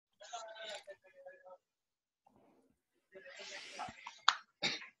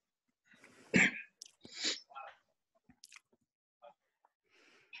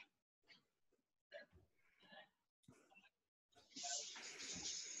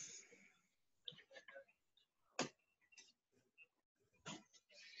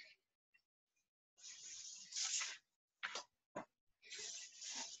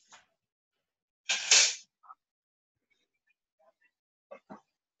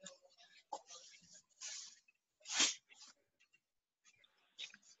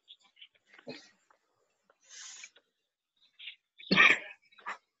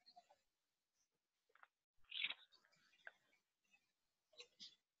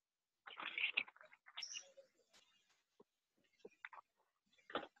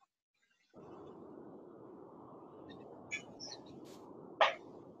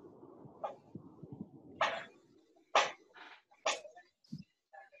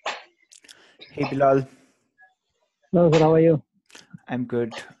Hey Bilal, Hello, sir. How are you? I'm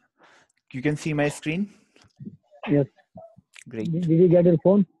good. You can see my screen? Yes. Great. Did you get your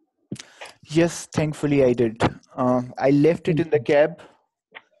phone? Yes, thankfully I did. I left it in the cab.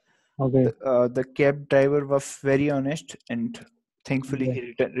 Okay. The cab driver was very honest and thankfully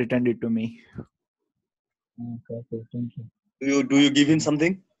Okay. he returned it to me. Okay. Thank you. Do you give him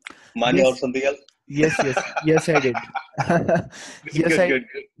something? Money or Yes, something else? yes, I did. Good.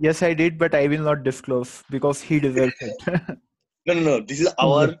 Yes, I did, but I will not disclose because he deserves it. No. This is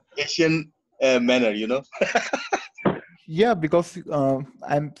our Asian manner, you know. Yeah, because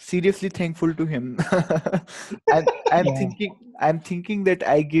I'm seriously thankful to him. I'm I'm thinking that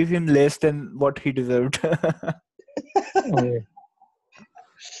I give him less than what he deserved. Okay.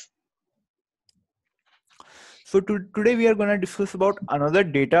 So today we are going to discuss about another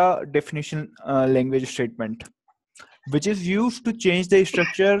data definition language statement, which is used to change the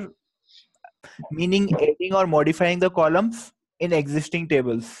structure, meaning adding or modifying the columns in existing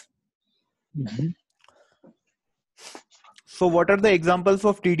tables. Mhm. So what are the examples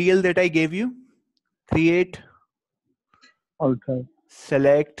of TDL that I gave you? Create, Ultra.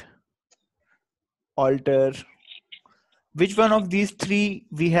 select, alter. Which one of these three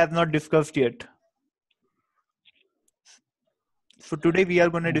we have not discussed yet? So today we are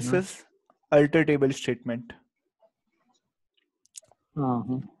going to discuss alter table statement.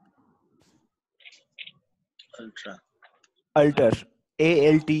 Ultra. Alter.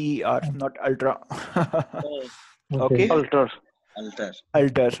 ALTER, not ultra. Okay. Okay.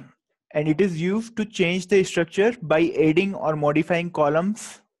 Alter. And it is used to change the structure by adding or modifying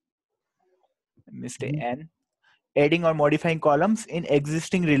columns. Mistake N. Adding or modifying columns in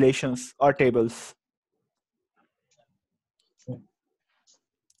existing relations or tables.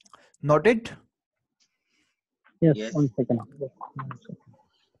 Noted? Yes. 1 second.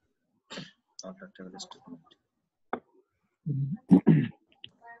 Alter table statement.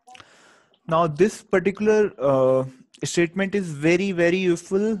 Now this particular statement is very, very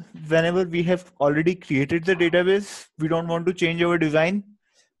useful whenever we have already created the database. We don't want to change our design,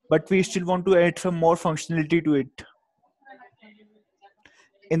 but we still want to add some more functionality to it.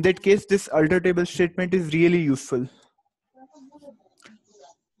 In that case, this alter table statement is really useful.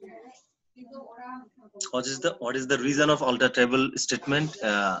 What is the reason of alter table statement?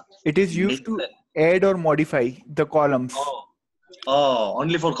 It is used to add or modify the columns.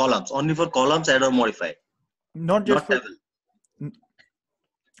 Only for columns. Only for columns, add or modify. Not just Not for table.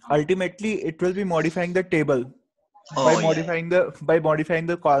 Ultimately it will be modifying the table by modifying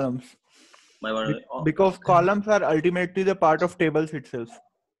the columns. Because columns are ultimately the part of tables itself.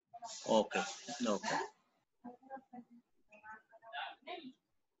 Okay.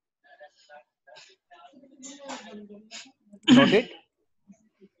 Noted?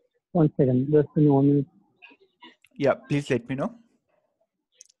 1 second. Just a moment. Yeah, please let me know.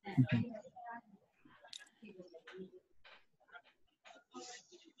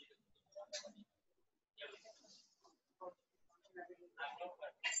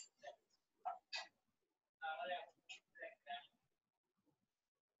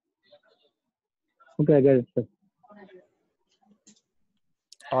 Okay, I get it, sir.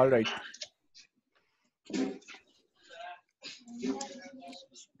 All right.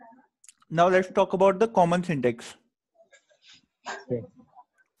 Now let's talk about the common syntax. Okay.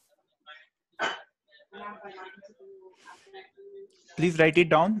 Please write it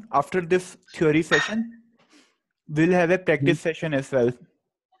down. After this theory session, we'll have a practice session as well.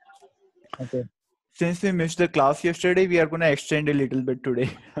 Okay. Since we missed the class yesterday, we are going to extend a little bit today.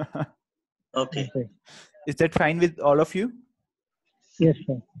 Okay. Is that fine with all of you? Yes,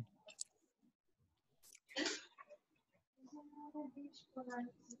 sir.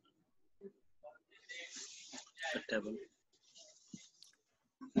 A table.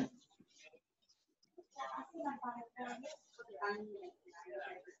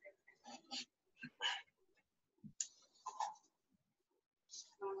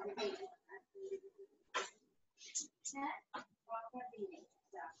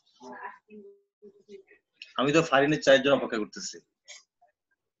 আমি তো ফারিনের চায়ের জন্য অপেক্ষা করতেছি।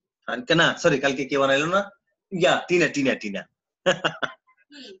 ফারিনকে না, sorry, কালকে কে বানাইলো না? ইয়া, টিনা টিনা টিনা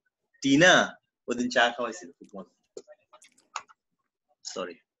টিনা ওদিন চা খাওয়াইছিল।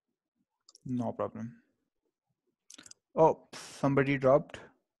 Sorry. No problem. Oh, somebody dropped.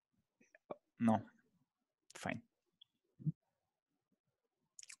 No, fine.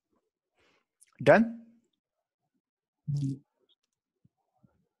 Done.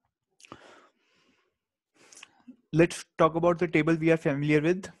 Let's talk about the table we are familiar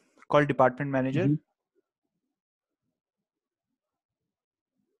with called department manager.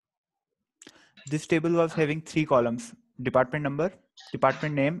 This table was having 3 columns: department number,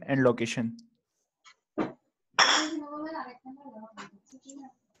 department name, and location.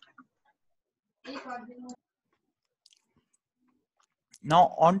 Now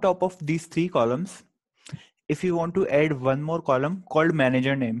on top of these 3 columns, if you want to add one more column called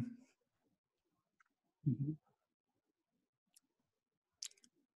manager name,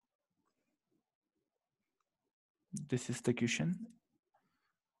 this is the question.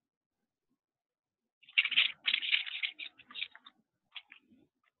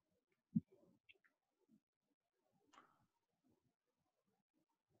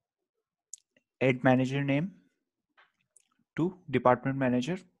 Add manager name to department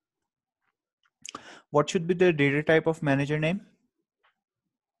manager. What should be the data type of manager name?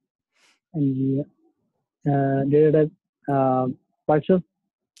 And data type partial.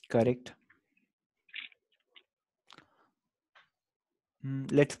 Correct.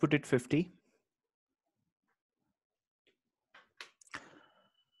 Let's put it 50.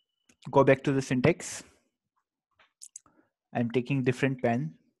 Go back to the syntax. I'm taking different pen.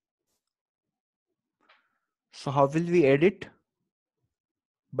 So how will we add it?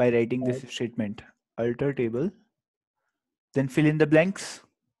 By writing this statement: alter table, then fill in the blanks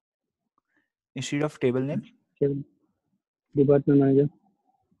instead of table name. Department manager.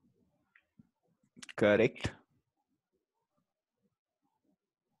 Correct.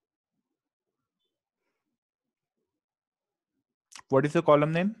 What is the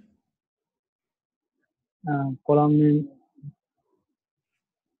column name? Column name.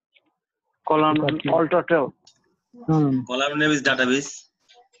 Column all total. No. Column name is database.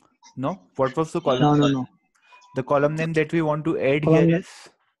 No. What was the column? No. The column name that we want to add Column here name. is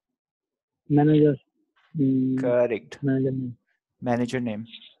Manager. correct. Manager name. Manager name.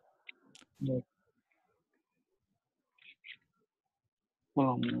 Yes.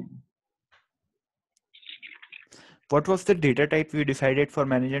 Column name. What was the data type we decided for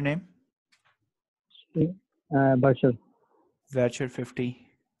manager name? Virtual. Varchar 50.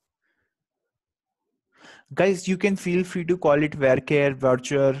 Guys, you can feel free to call it varchar,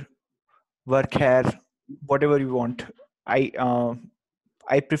 varchar, varchar, whatever you want.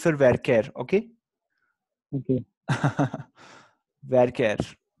 I prefer varchar. Okay. Okay.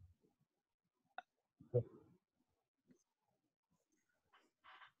 Varchar.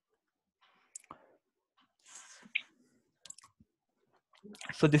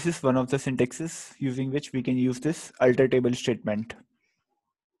 So this is one of the syntaxes using which we can use this alter table statement.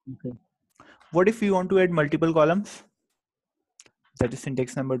 Okay. What if we want to add multiple columns? That is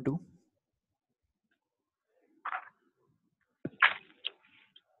syntax number 2.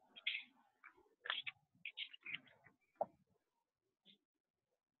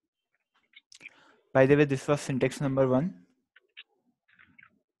 By the way, this was syntax number 1.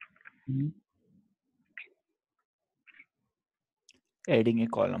 Adding a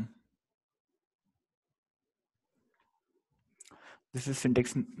column. This is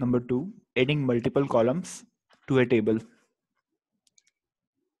syntax number 2, adding multiple columns to a table.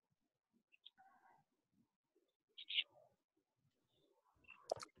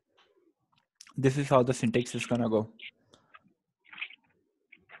 This is how the syntax is gonna go.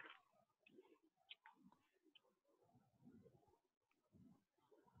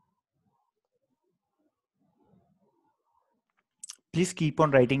 Please keep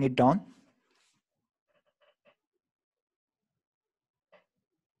on writing it down.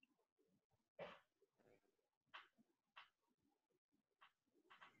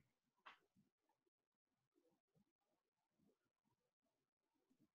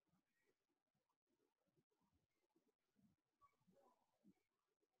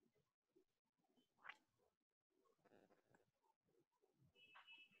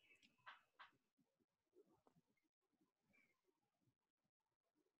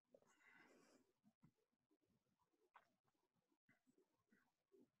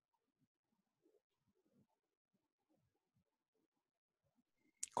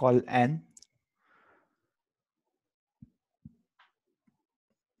 call N.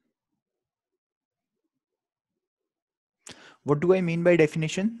 What do I mean by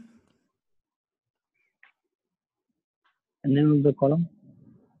definition? And name of the column.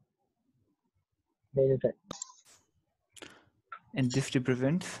 Data type. And this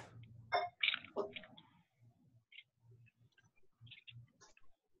represents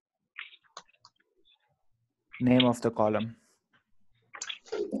name of the column.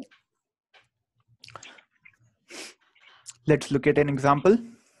 Let's look at an example.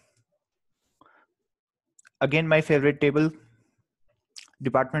 Again, my favorite table,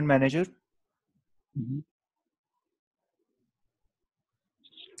 department manager. Mhm.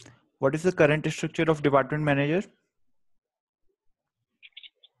 What is the current structure of department manager?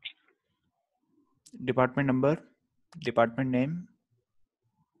 Department number, department name,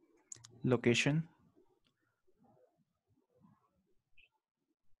 location,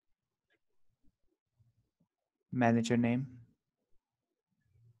 manager name.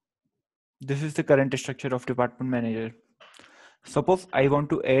 This is the current structure of department manager. Suppose I want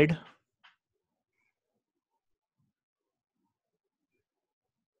to add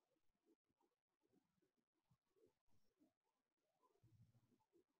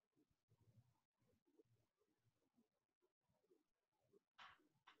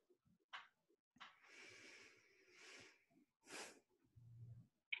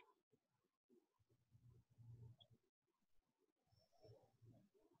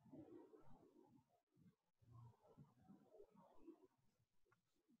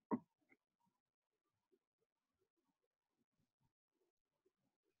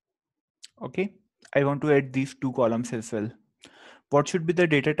okay, I want to add these two columns as well. What should be the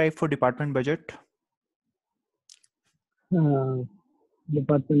data type for department budget?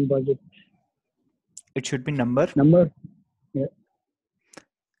 Department budget It should be number number. Yeah.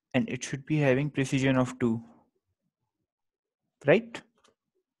 and it should be having precision of 2, right?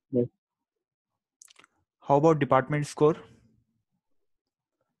 Yes. How about department score?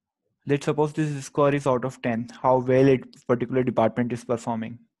 Let's suppose this score is out of 10, how well it particular department is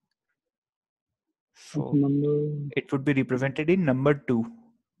performing. So Number. it would be represented in number 2.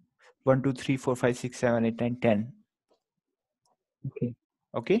 1, 2, 3, 4, 5, 6, 7, 8, 9, 10. Okay.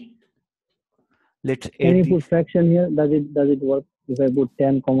 Okay. Let's Can you add put these. fraction here? Does it work if I put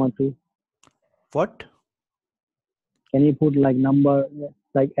 10,2? What? Can you put like number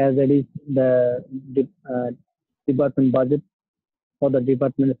like as it is the department budget for the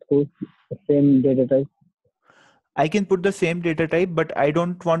department school, the same data type? I can put the same data type, but I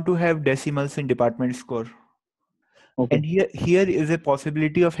don't want to have decimals in department score. Okay. And here is a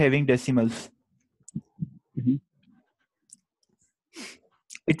possibility of having decimals. Mhm.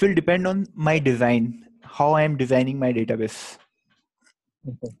 It will depend on my design, how I am designing my database.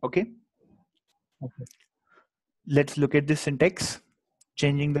 Okay. Okay. Okay. Let's look at this syntax.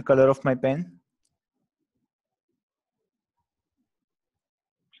 Changing the color of my pen.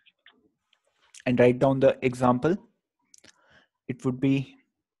 And write down the example. It would be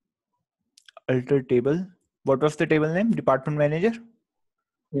alter table. What was the table name? Department manager?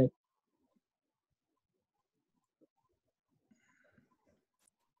 Yes.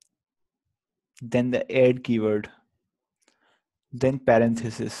 Then the add keyword. Then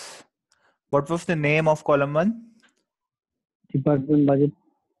parenthesis. What was the name of column 1? Department budget.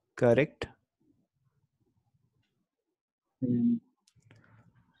 Correct. And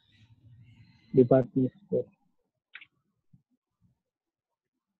department score.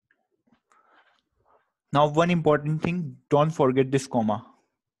 Now one important thing, don't forget this comma.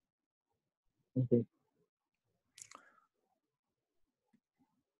 Okay.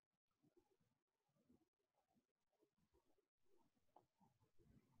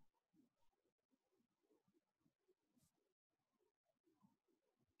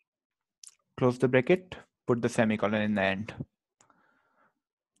 Close the bracket, put the semicolon in the end.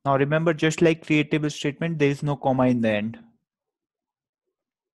 Now remember, just like create table statement, there is no comma in the end.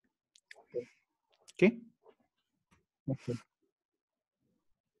 Okay. Okay.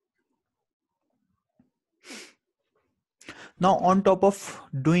 Now on top of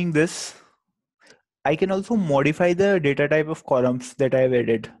doing this, I can also modify the data type of columns that I have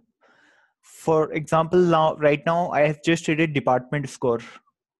added. For example, right now I have just added department score.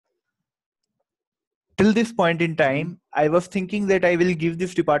 Till this point in time, I was thinking that I will give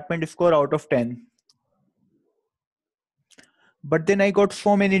this department score out of 10. But then I got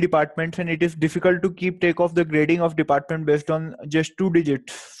so many departments and it is difficult to keep take of the grading of department based on just 2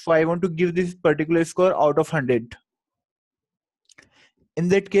 digits. So I want to give this particular score out of 100. In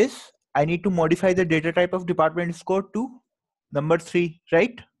that case, I need to modify the data type of department score to number 3,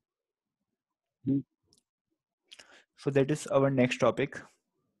 right? Mhm. So that is our next topic.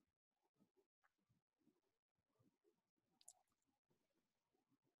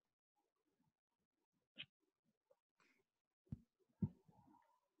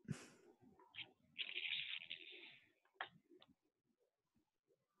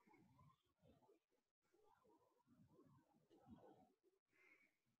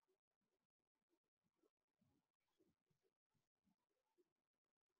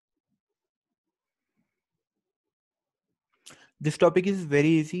 This topic is very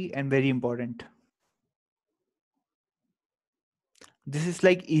easy and very important. This is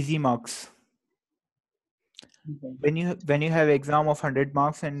like easy marks. Okay. When you have exam of 100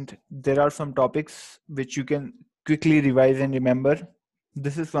 marks and there are some topics which you can quickly revise and remember,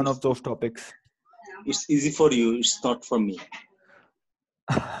 this is one of those topics. It's easy for you. It's not for me.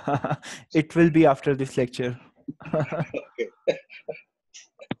 It will be after this lecture. Okay.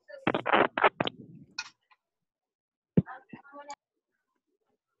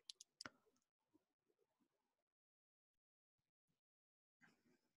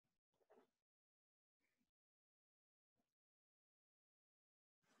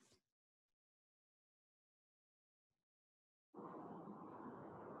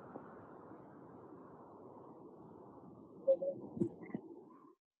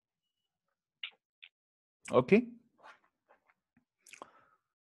 Okay.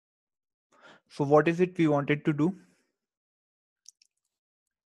 So what is it we wanted to do?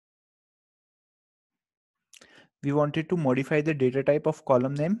 We wanted to modify the data type of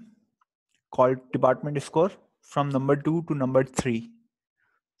column name called department score from number 2 to number 3.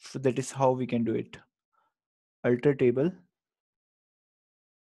 So that is how we can do it. Alter table.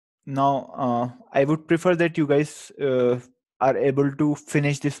 Now, I would prefer that you guys are able to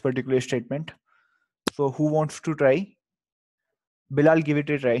finish this particular statement. So who wants to try? Bilal, give it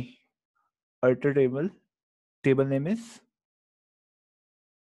a try. Alter table. Table name is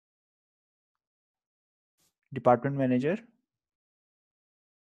department manager.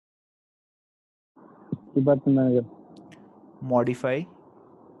 Department manager. Modify.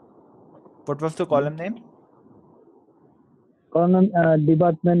 What was the column name? Column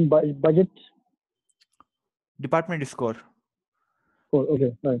department budget. Department score. Oh,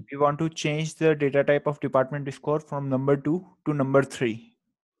 okay. Right. We want to change the data type of department score from number 2 to number 3.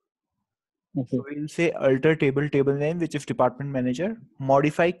 Okay. So we'll say alter table name, which is department manager,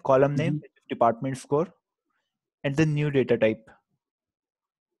 modify column name, which is department score, and the new data type.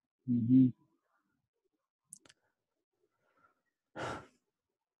 Mm-hmm.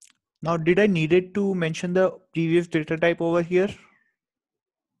 Now, did I needed to mention the previous data type over here?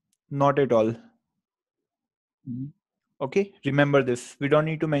 Not at all. Mm-hmm. Okay, remember this. We don't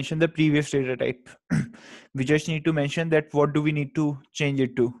need to mention the previous data type. We just need to mention that what do we need to change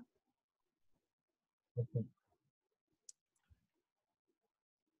it to. Okay.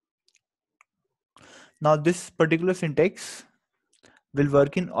 Now, this particular syntax will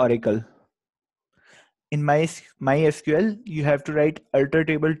work in Oracle. In MySQL, you have to write alter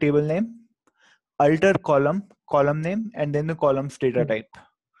table name, alter column name, and then the column's data type.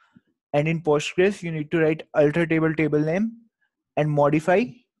 And in Postgres, you need to write alter table name and modify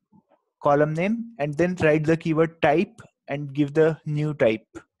column name, and then write the keyword type and give the new type.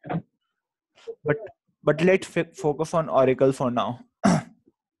 But let's focus on Oracle for now.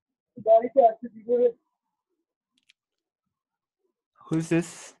 Who is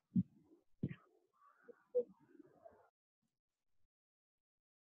this?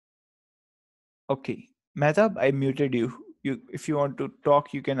 Okay, Mehtab, I muted you. If you want to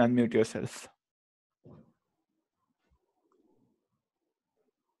talk, you can unmute yourself.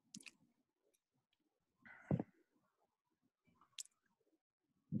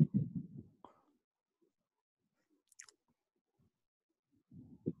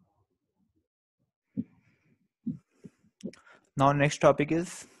 Now, next topic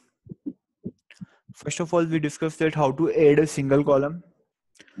is, first of all, we discussed that how to add a single column.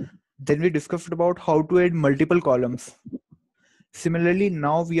 Then we discussed about how to add multiple columns. Similarly,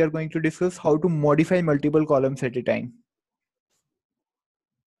 now we are going to discuss how to modify multiple columns at a time.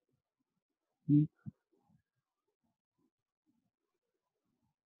 Mm-hmm.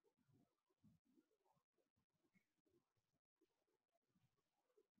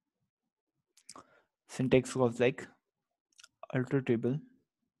 Syntax was like alter table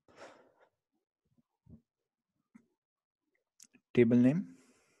name,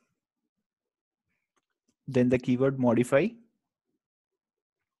 then the keyword modify,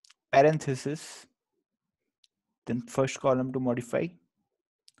 parenthesis, then first column to modify,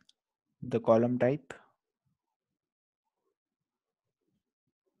 the column type,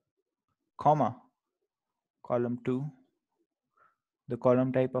 comma, column 2, the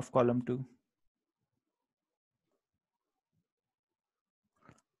column type of column 2,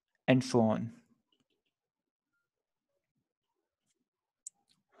 and so on.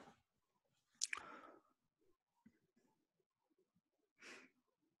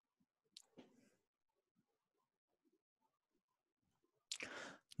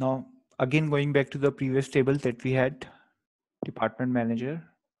 Now, again, going back to the previous table that we had, department manager.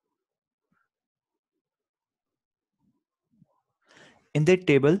 In that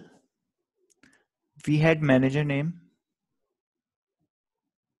table, we had manager name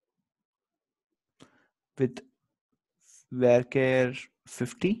with varchar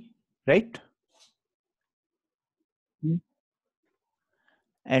 50, right? Hmm.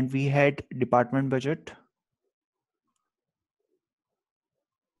 And we had department budget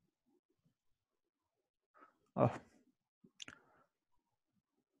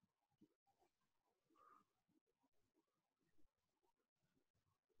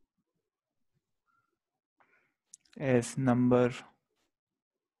as number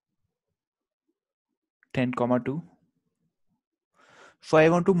 10,2. So I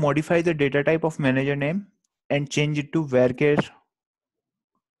want to modify the data type of manager name and change it to varchar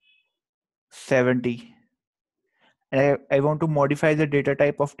 70. And I want to modify the data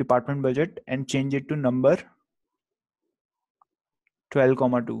type of department budget and change it to number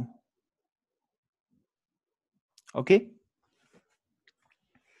 12,2. Okay.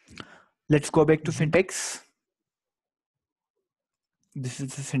 Let's go back to syntax. This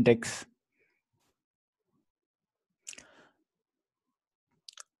is the syntax.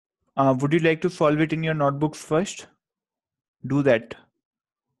 Would you like to solve it in your notebooks first? Do that.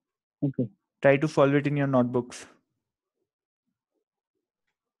 Okay. Try to solve it in your notebooks.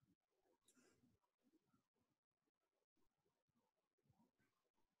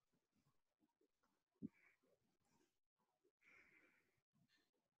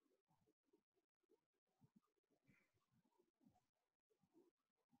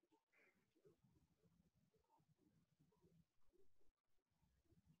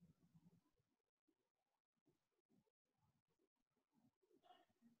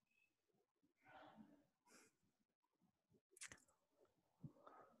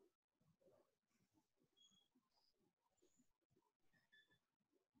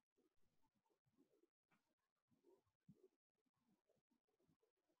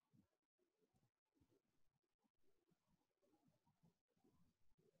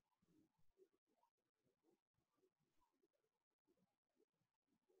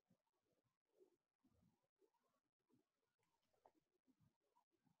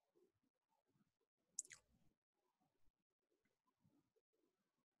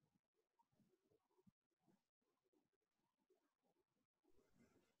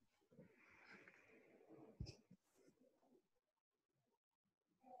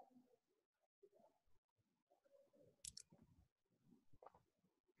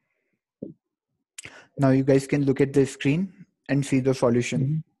 Now you guys can look at the screen and see the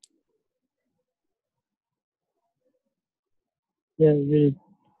solution. Yeah, we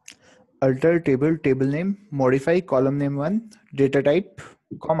Alter table name, modify column name 1, data type,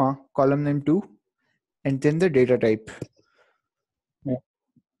 comma, column name 2, and then the data type. Yeah.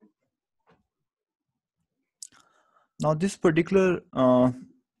 Now this particular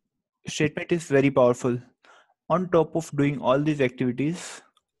statement is very powerful. On top of doing all these activities,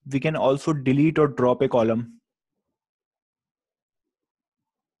 we can also delete or drop a column.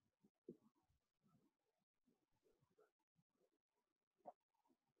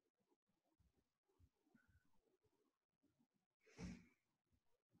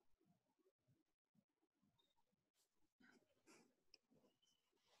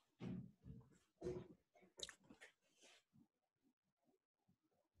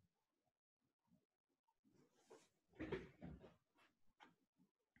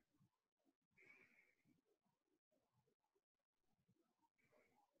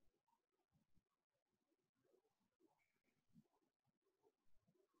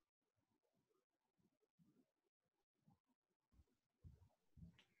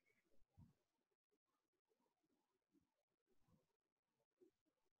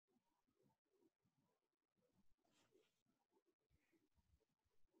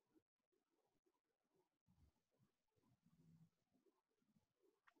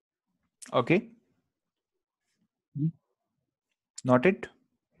 Okay. Not it?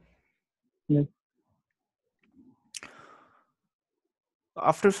 Yes.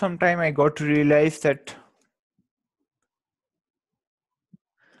 After some time, I got to realize that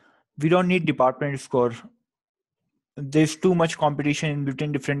we don't need department score. there's too much competition in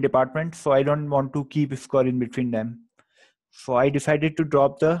between different departments, so I don't want to keep score in between them. So I decided to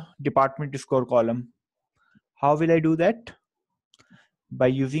drop the department score column. How will I do that? By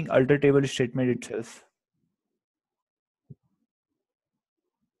using alter table statement itself.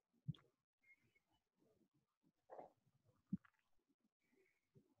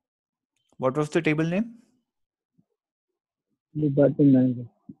 What was the table name? Department manager.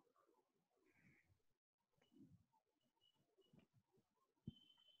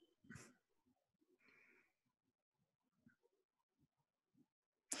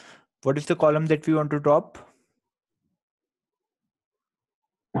 What is the column that we want to drop?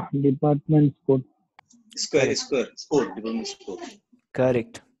 Department score. Square, score, department score.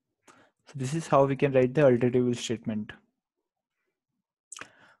 Correct. So this is how we can write the alter table statement.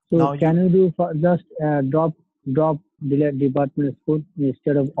 So Now can you do for just drop delete department score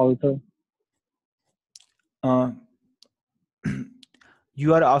instead of alter?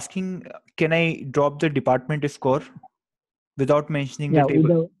 You are asking, can I drop the department score without mentioning the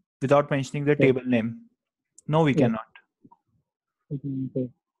table, without mentioning the table name? No, we cannot. Okay.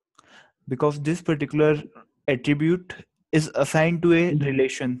 Because this particular attribute is assigned to a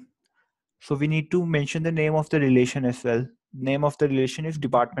relation. So we need to mention the name of the relation as well. Name of the relation is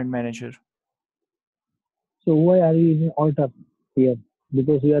department manager. So why are you using alter here?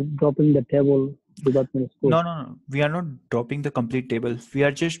 Because we are dropping the table department score. No. We are not dropping the complete table. We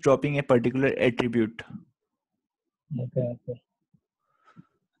are just dropping a particular attribute. Okay.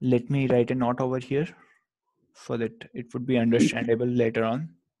 Let me write a note over here so that it would be understandable later on.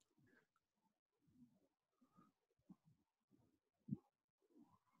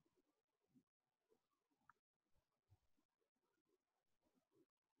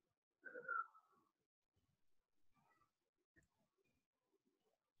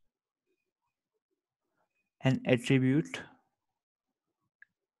 An attribute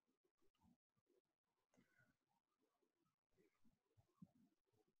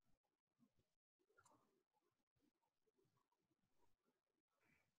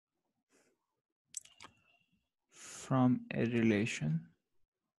from a relation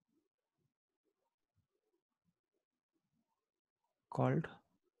called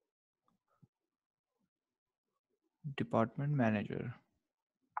department manager.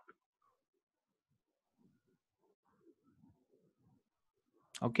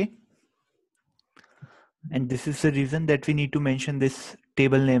 Okay. And this is the reason that we need to mention this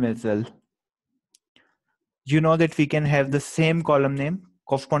table name as well. You know that we can have the same column name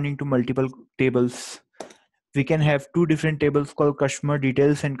corresponding to multiple tables. We can have two different tables called customer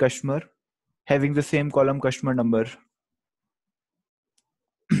details and customer having the same column customer number.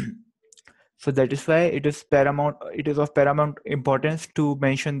 So that is why it is of paramount importance to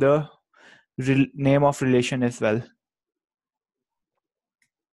mention the name of relation as well.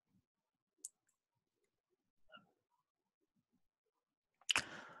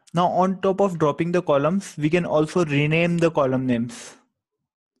 Now on top of dropping the columns, we can also rename the column names.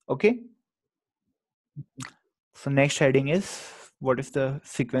 Okay. So next heading is, what is the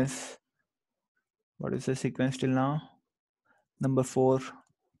sequence? What is the sequence till now? Number 4.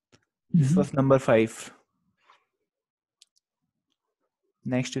 This was number 5.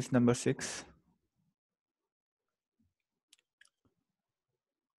 Next is number 6.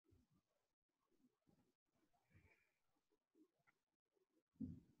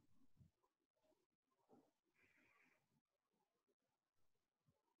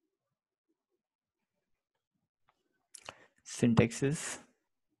 Syntaxes.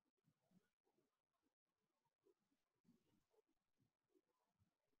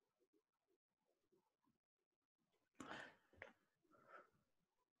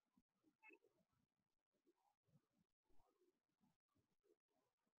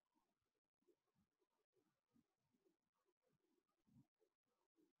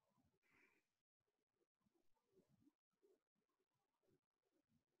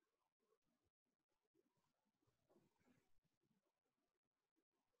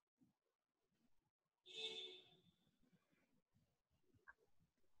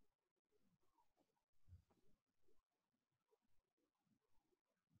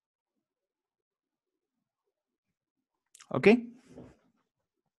 Okay.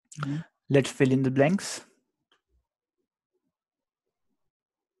 Let's fill in the blanks.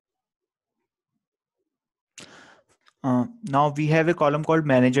 Now we have a column called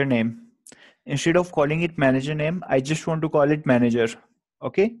manager name. Instead of calling it manager name, I just want to call it manager.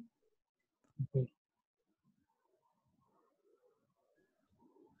 Okay.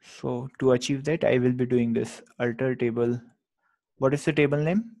 So to achieve that, I will be doing this alter table. What is the table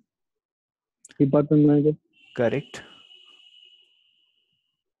name? Department manager. Correct.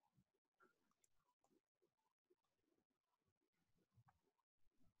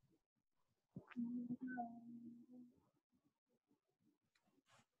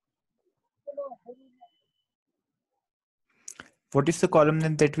 What is the column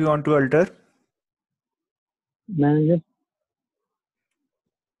name that we want to alter? Manager.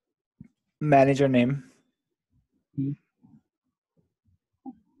 Manager name. Hmm.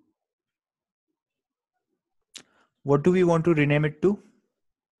 What do we want to rename it to?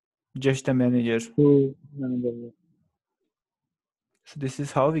 Just the manager. To manager. So this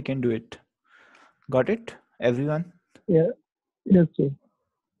is how we can do it. Got it, everyone? Yeah. Yes, sir.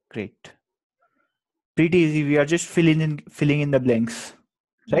 Great. Pretty easy. We are just filling in the blanks,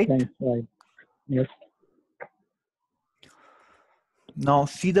 right? Thanks. Right. Yes. Now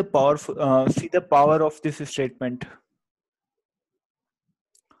see the power of this statement.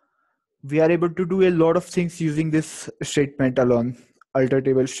 We are able to do a lot of things using this statement alone, alter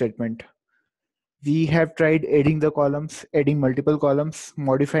table statement. We have tried adding the columns, adding multiple columns,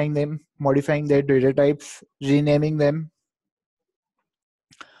 modifying them, modifying their data types, renaming them.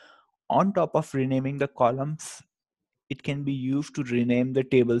 On top of renaming the columns, it can be used to rename the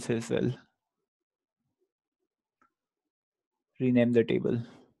tables as well. Rename the table.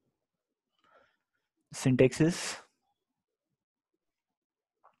 Syntax is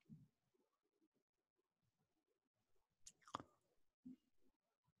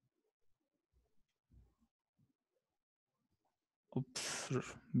oops,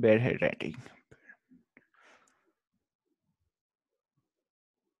 bad handwriting.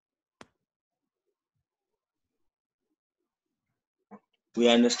 We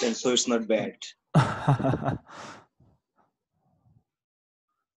understand, so it's not bad.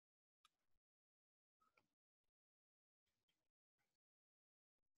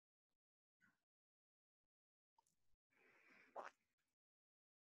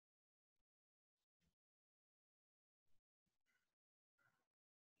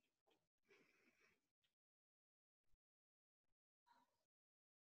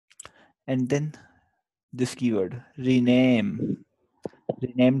 And then this keyword, rename.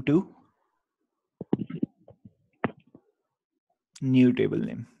 Rename to new table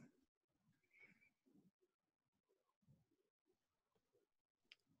name.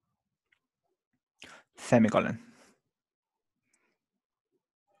 Semicolon.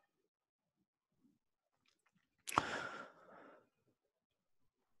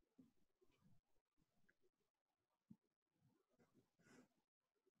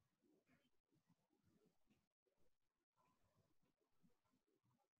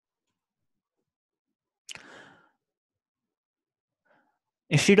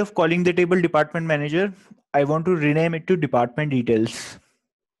 Instead of calling the table department manager, I want to rename it to department details.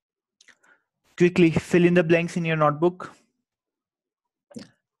 Quickly fill in the blanks in your notebook.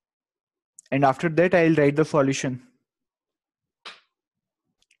 And after that, I'll write the solution.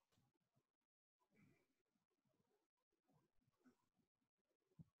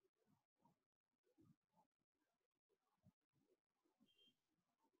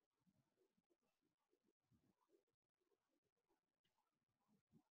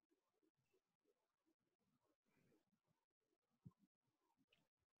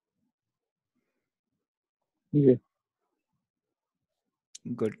 Yes.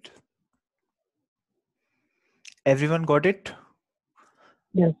 Good. Everyone got it?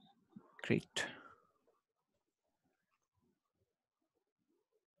 Yes. Great.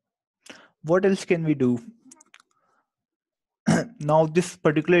 What else can we do? Now, this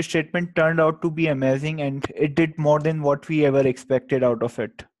particular statement turned out to be amazing and it did more than what we ever expected out of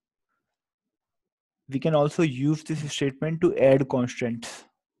it. We can also use this statement to add constants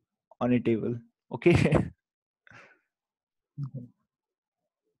on a table. Okay.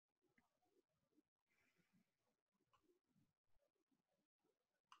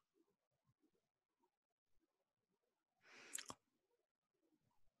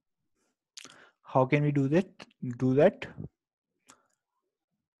 How can we do that?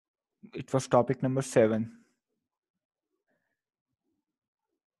 It was topic number 7.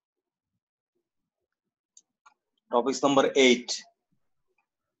 Topics number 8.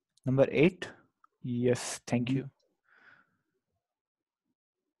 Number 8. Yes, thank you.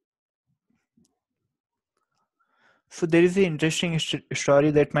 So there is an interesting story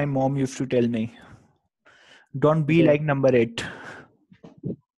that my mom used to tell me. Don't be Okay. like number 8.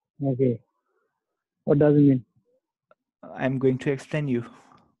 Okay. What does it mean? I'm going to explain you.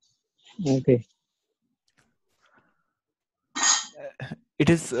 Okay. It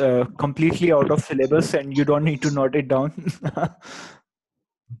is completely out of syllabus and you don't need to note it down.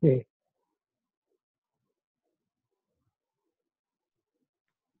 Okay.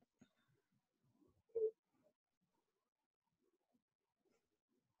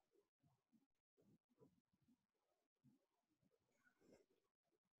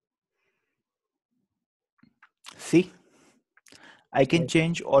 See, I can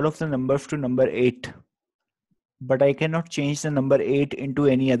change all of the numbers to number 8, but I cannot change the number 8 into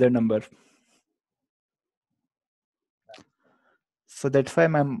any other number. So that's why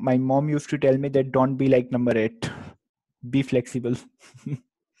my mom used to tell me that don't be like number 8. Be flexible.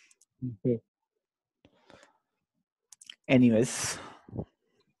 Okay. Anyways,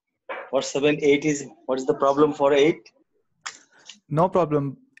 What 7, 8 is? What is the problem for 8? no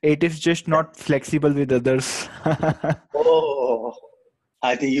problem. 8 is just not flexible with others. Oh,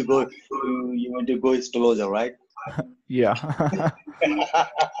 I think you want to go closer, right? Yeah.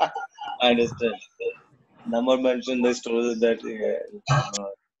 I understand. Number mentioned the story that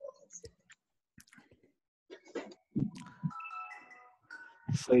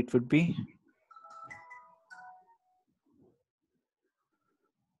So it would be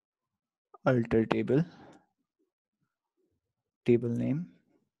alter table, table name,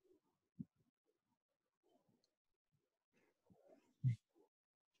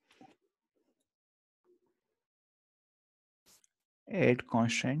 add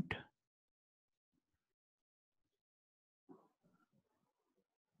constraint,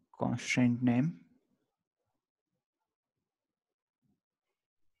 constraint name,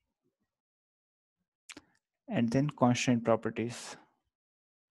 and then constraint properties.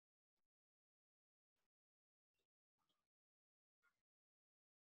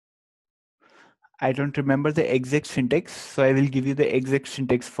 I don't remember the exact syntax, so I will give you the exact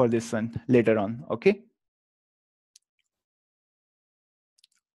syntax for this one later on, okay?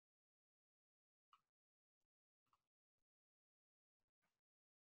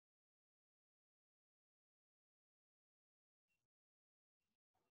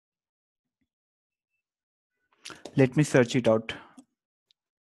 Let me search it out.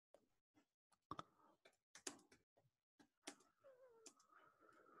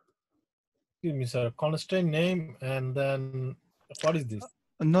 Excuse me, sir. Constraint name and then what is this?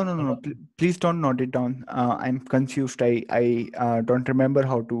 No. Please don't note it down. I'm confused. I don't remember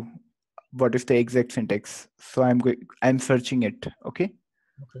what is the exact syntax. So I'm searching it. Okay.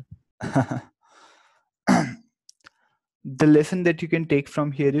 Okay. The lesson that you can take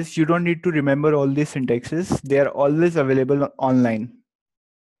from here is you don't need to remember all these syntaxes. They are always available online.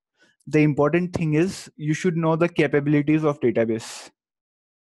 The important thing is you should know the capabilities of database.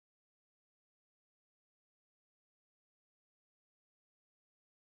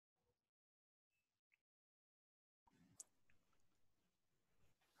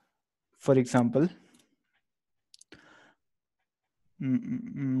 For example,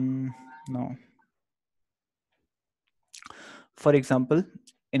 no. For example,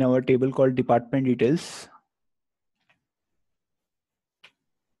 in our table called department details,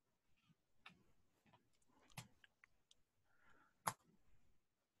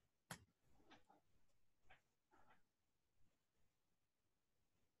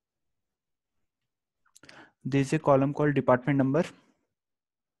 there's a column called department number.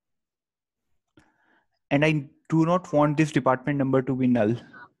 And I do not want this department number to be null.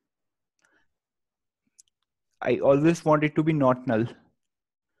 I always want it to be not null.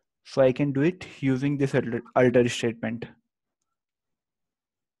 So I can do it using this alter statement.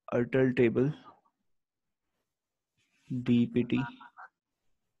 Alter table dpt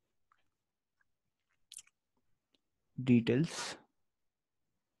details.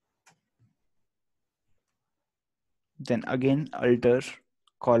 Then again alter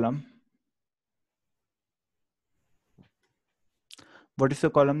column. What is the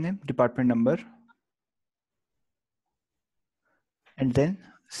column name? Department number. And then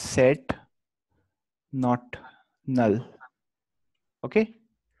set not null. Okay.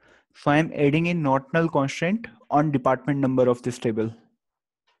 So I'm adding a not null constraint on department number of this table.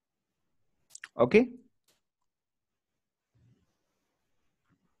 Okay.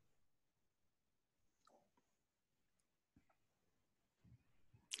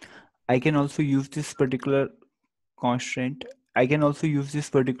 I can also use this particular constraint. I can also use this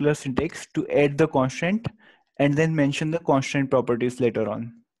particular syntax to add the constraint and then mention the constraint properties later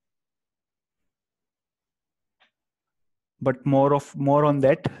on. But more on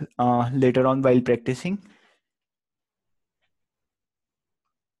that later on while practicing.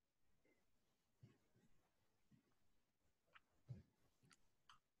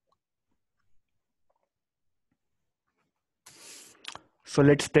 So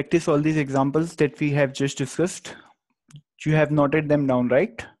let's practice all these examples that we have just discussed. You have noted them down,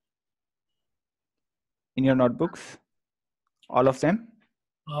 right? In your notebooks, all of them?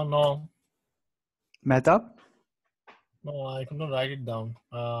 Oh, no. Mehtab? No, I could not write it down.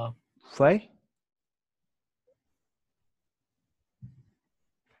 Why?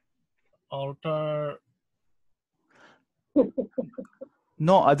 Alter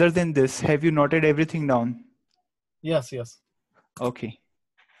No, other than this, have you noted everything down? Yes, yes. Okay.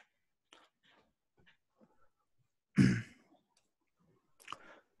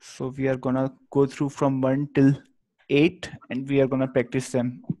 So we are gonna go through from 1 till 8 and we are gonna practice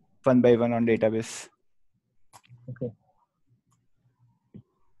them one by one on database. Okay.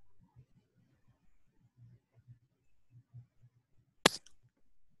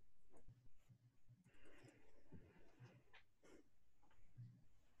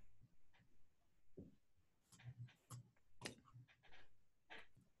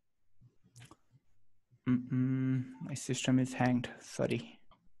 My system is hanged, sorry.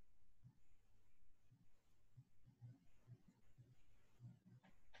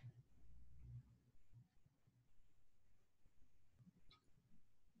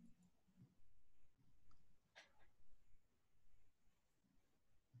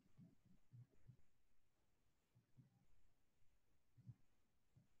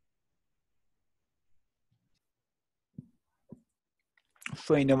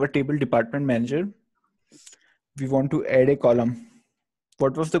 So in our table department manager, we want to add a column.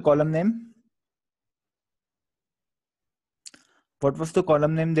 What was the column name? What was the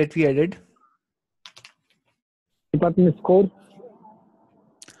column name that we added? Department score.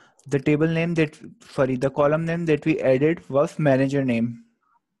 The column name that we added was manager name.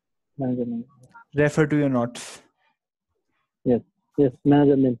 Manager name. Refer to your notes. Yes. Yes.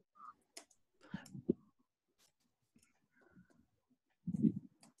 Manager name.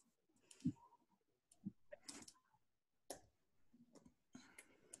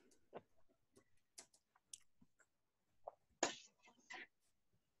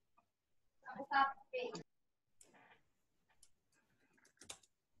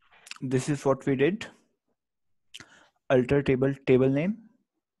 This is what we did. Alter table name.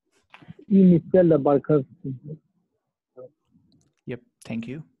 Initial the workers. Yep, thank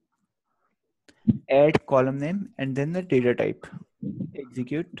you. Add column name and then the data type.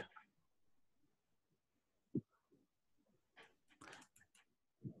 Execute.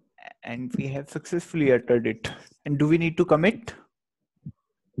 And we have successfully altered it. And do we need to commit?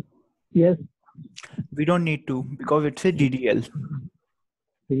 Yes. We don't need to because it's a DDL.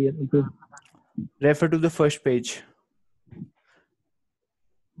 Okay. Refer to the first page.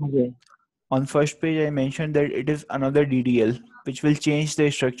 Okay. On first page, I mentioned that it is another DDL, which will change the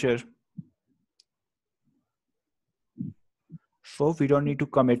structure. So we don't need to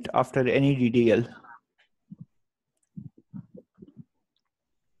commit after any DDL.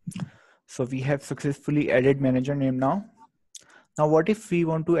 So we have successfully added manager name now. Now, what if we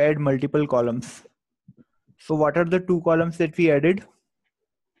want to add multiple columns? So what are the two columns that we added?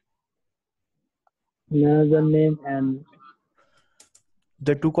 Manager name and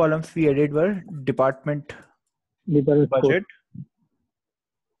The two columns we added were department department score. budget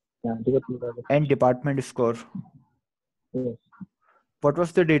Yeah, department budget. and department score. Yes. What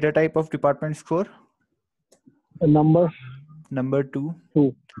was the data type of department score? The number Number 2.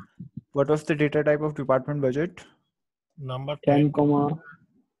 2. What was the data type of department budget? Number 10,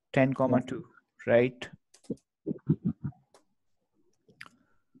 10, 2, right?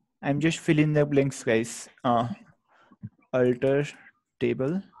 I'm just filling the blanks, guys. Alter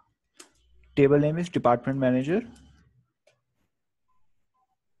table. Table name is department manager.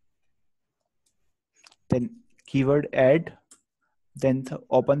 Then keyword add. Then the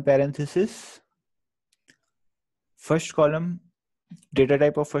open parenthesis. First column, data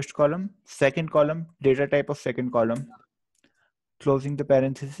type of first column. Second column, data type of second column. Closing the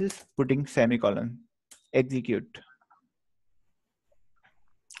parenthesis, putting semicolon. Execute.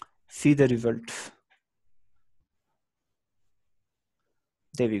 See the results.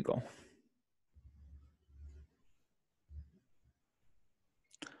 There we go.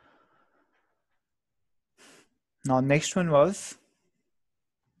 Now next one was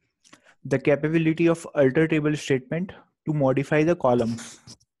the capability of alter table statement to modify the columns.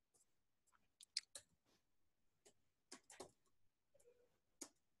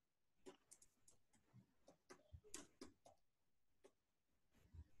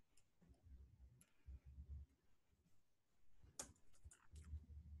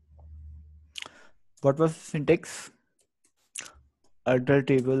 What was the syntax? Alter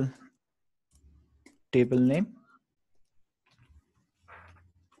table name,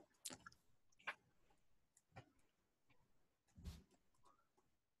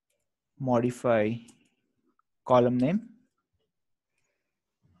 modify column name,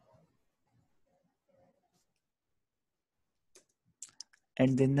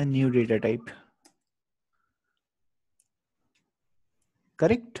 and then the new data type.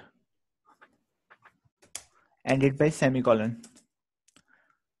 Correct? ended by semicolon.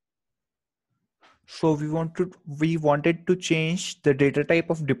 So we wanted to change the data type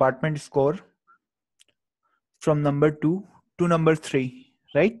of department score from number 2 to number 3,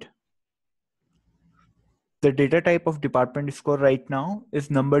 right? The data type of department score right now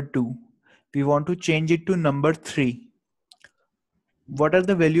is number 2. We want to change it to number 3. What are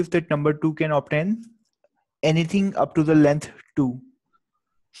the values that number 2 can obtain? Anything up to the length 2.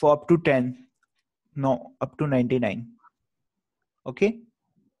 So up to 10. No, up to 99. Okay?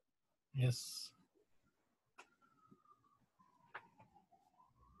 Yes.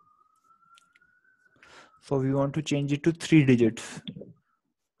 So we want to change it to 3 digits.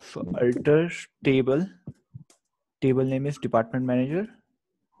 So alter table name is department manager,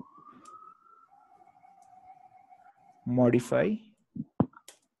 modify,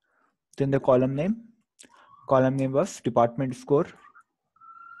 then the column name was department score,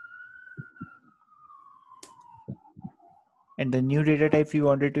 and the new data type we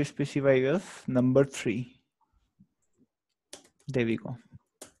wanted to specify was number 3. There we go.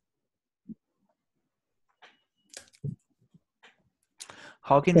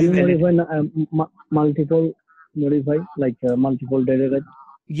 How can we modify multiple multiple data types?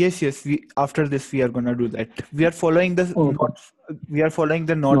 Yes. After this we are gonna do that. We are following the notes. We are following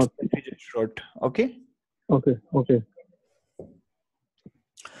the notes that we just wrote. Okay. Okay.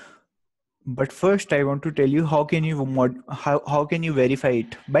 But first, I want to tell you how can you verify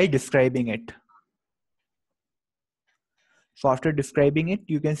it by describing it. So after describing it,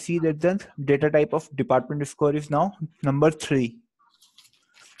 you can see that the data type of department score is now number 3.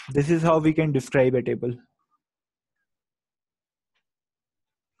 This is how we can describe a table.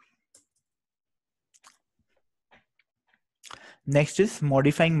 Next is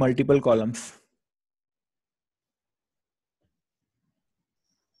modifying multiple columns.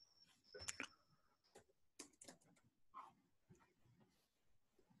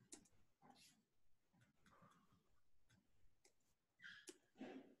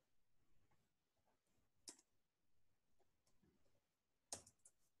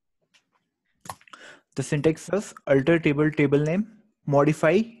 The syntax is alter table name,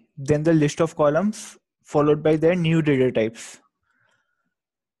 modify, then the list of columns followed by their new data types.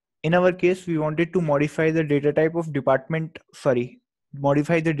 In our case, we wanted to modify the data type of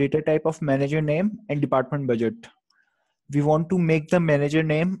modify the data type of manager name and department budget. We want to make the manager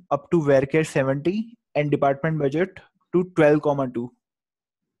name up to varchar 70 and department budget to 12,2.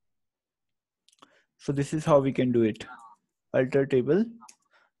 So this is how we can do it. Alter table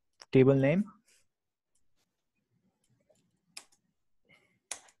name,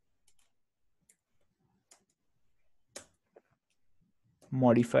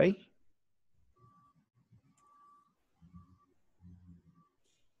 modify,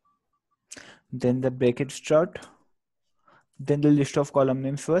 then the bracket start, then the list of column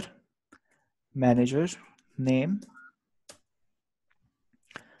names were manager name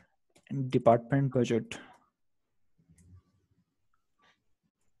and department budget.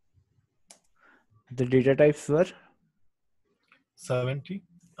 The data types were 70.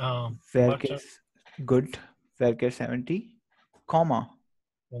 varchar, good, varchar 70, comma.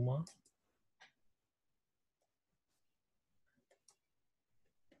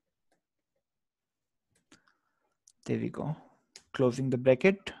 There we go. Closing the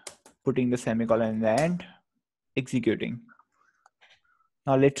bracket, putting the semicolon in the end, executing.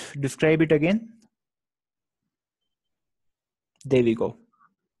 Now let's describe it again. There we go.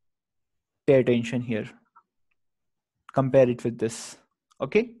 Pay attention here. Compare it with this.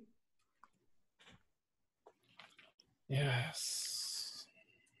 Okay? Yes.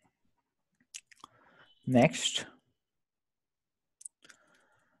 Next.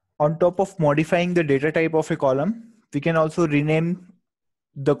 On top of modifying the data type of a column, we can also rename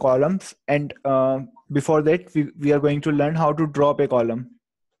the columns, and before that we are going to learn how to drop a column.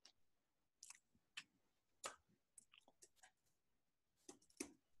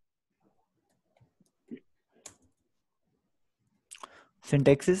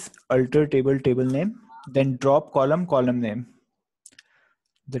 Syntax is alter table name, then drop column name.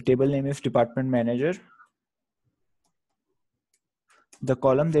 The table name is department manager. The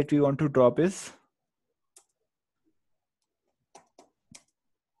column that we want to drop is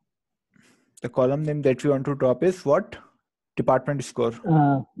the column name that we want to drop is what? Department score.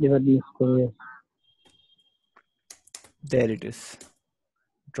 Department score, yes. There it is.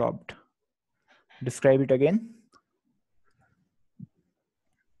 Dropped. Describe it again.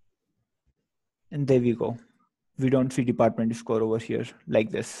 And there we go. We don't see department score over here like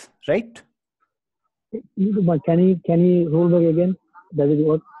this, right? Can you roll back again? Does it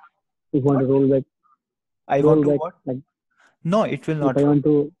work? If you want to roll back. I want to rollback, what? like No, it will if not I work. want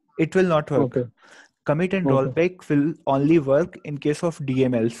to, It will not work. okay, Commit and okay, rollback will only work in case of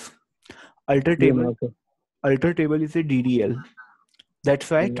DMLs. Alter DM, table, okay, alter table is a DDL. That's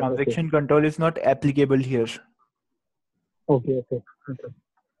why okay, transaction control is not applicable here. okay, okay, okay.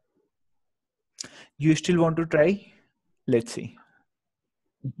 You still want to try? Let's see.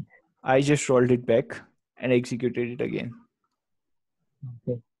 I just rolled it back and executed it again.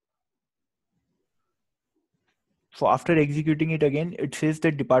 Okay. So after executing it again, it says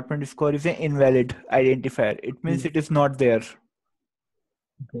that department score is an invalid identifier. It means it is not there.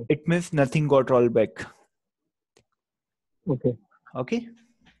 Okay. It means nothing got rolled back. Okay. Okay.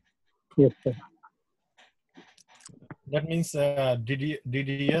 Yes, sir. That means DDL,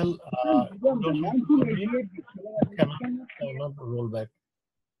 you don't have to commit, you cannot roll back.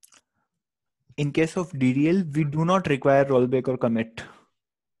 In case of DDL, we do not require rollback or commit.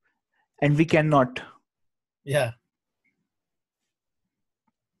 And we cannot. Yeah.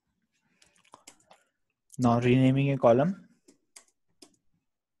 Now renaming a column.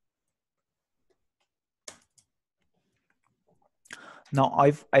 Now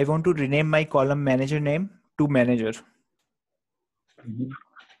I want to rename my column manager name to manager.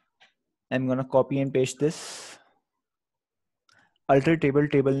 I'm gonna copy and paste this. Alter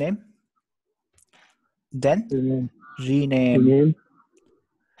table name. Then rename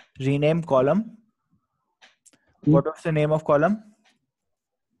column. What was the name of column?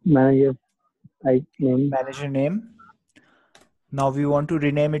 Manager name. Manager name. Now we want to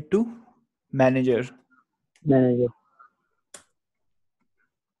rename it to manager. Manager.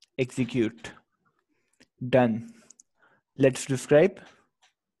 Execute. Done. Let's describe.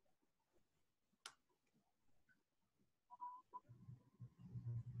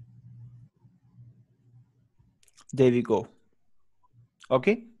 There we go.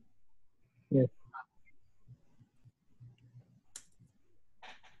 Okay. Yes.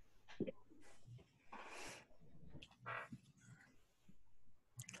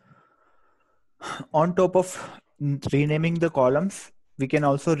 On top of renaming the columns, we can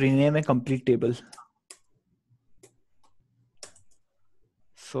also rename a complete table.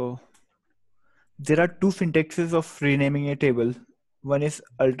 So there are two syntaxes of renaming a table. One is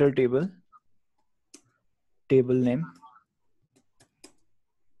alter table, table name.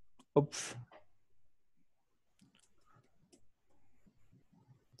 Oops.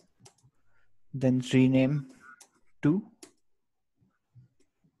 Then rename to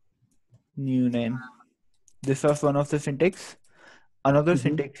new name. This was one of the syntax. Another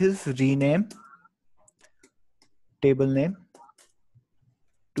syntax is rename table name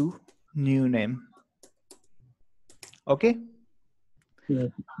to new name. Okay. Yes.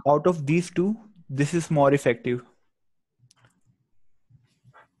 Out of these two, this is more effective.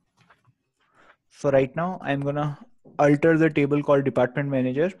 So right now I'm gonna alter the table called department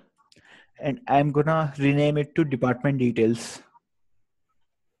manager and I'm gonna rename it to department details.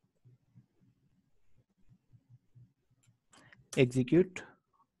 Execute.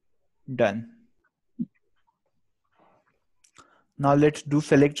 Done. Now let's do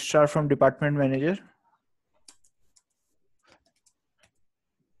select star from department manager.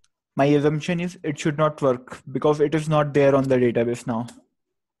 My assumption is it should not work because it is not there on the database now.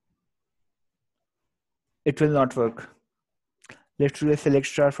 It will not work. Let's do a select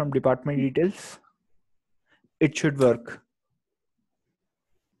star from department details. It should work.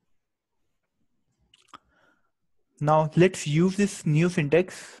 Now let's use this new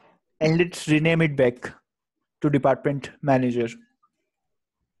syntax and let's rename it back to department manager.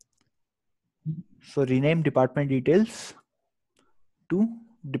 So rename department details to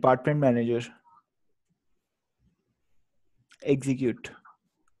department manager. Execute.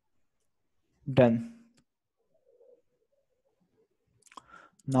 Done.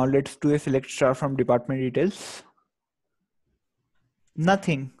 Now let's do a select star from department details.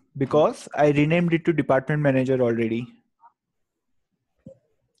 Nothing, because I renamed it to department manager already.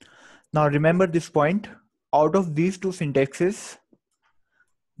 Now remember this point. Out of these two syntaxes,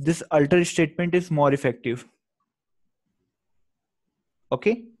 this alter statement is more effective.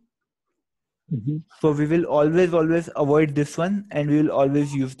 Okay. So we will always avoid this one and we will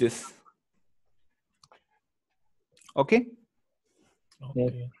always use this. Okay.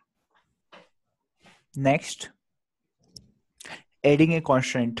 Okay. Next, adding a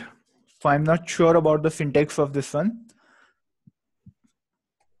constraint. So I'm not sure about the syntax of this one,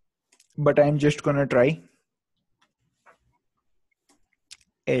 but I'm just gonna try.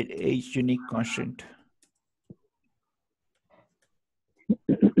 Add a unique constraint.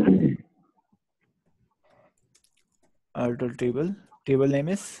 Alter table. Table name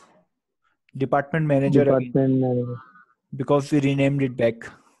is Department manager again, department manager. because we renamed it back.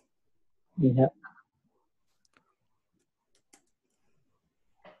 Yeah.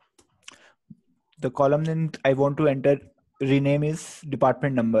 The column name I want to enter rename is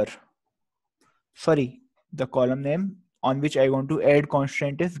department number. Sorry, the column name on which I want to add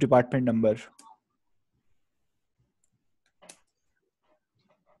constraint is department number.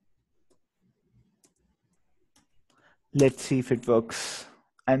 Let's see if it works.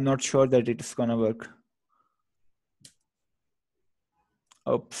 I'm not sure that it is gonna work.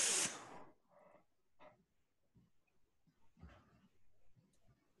 Oops.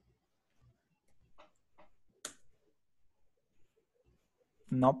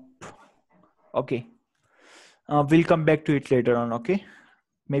 Nope. Okay. We'll come back to it later on, okay?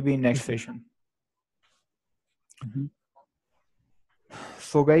 Maybe in next session. Mhm.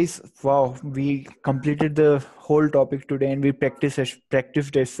 So guys, wow, we completed the whole topic today and we practiced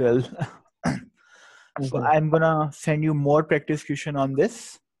as well. So Okay. I'm gonna send you more practice question on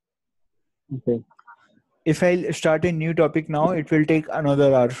this. Okay. If I start a new topic now, it will take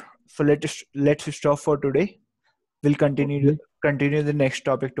another hour. So let's stop for today. We'll continue the next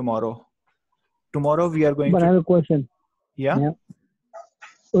topic tomorrow. Tomorrow we are going But I to have a question. yeah. Yeah.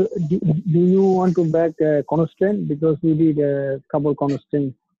 Do you want to back constraint, because we did a couple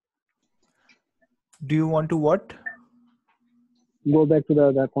constraints? Do you want to what? Go back to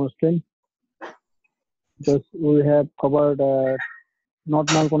the constraint, because we have covered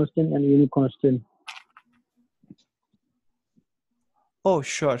not null constraint and unique constraint. Oh,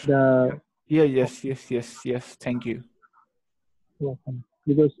 sure. The Yeah, yes. Thank you.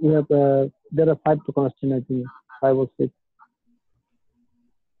 because we have there are 5 to constraint, I think 5 or 6.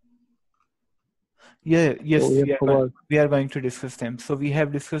 Yeah, yes, So we are going to discuss them. So we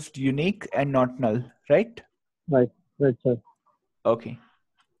have discussed unique and not null, right? Right, sir. Okay.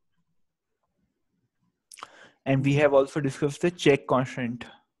 And we have also discussed the check constraint.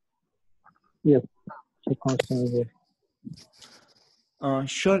 Yes, check constraint is there.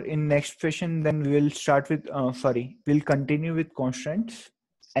 Sure. In next session, then we will start with, we'll continue with constraints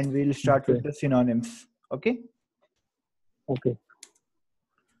and we'll start with the synonyms. Okay. Okay.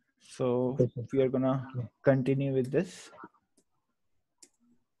 So Okay, sir. we are gonna continue with this.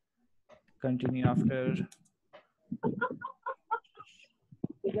 Continue after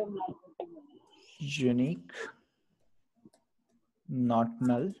unique, not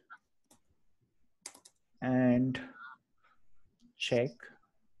null, and check,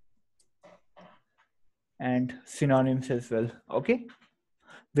 and synonyms as well. Okay.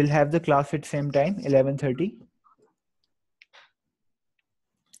 We'll have the class at same time, 11:30.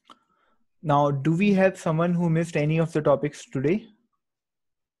 Now, do we have someone who missed any of the topics today?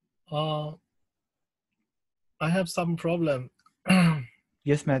 I have some problem.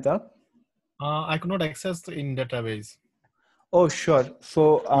 Yes, Mehta. I could not access in database. Oh, sure. So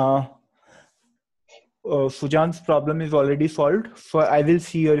Sujan's problem is already solved. So I will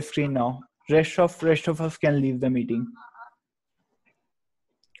see your screen now. Rest of us can leave the meeting.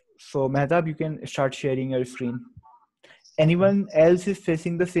 So Mehtab, you can start sharing your screen. Anyone else is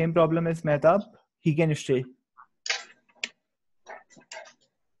facing the same problem as Mehtab? He can stay.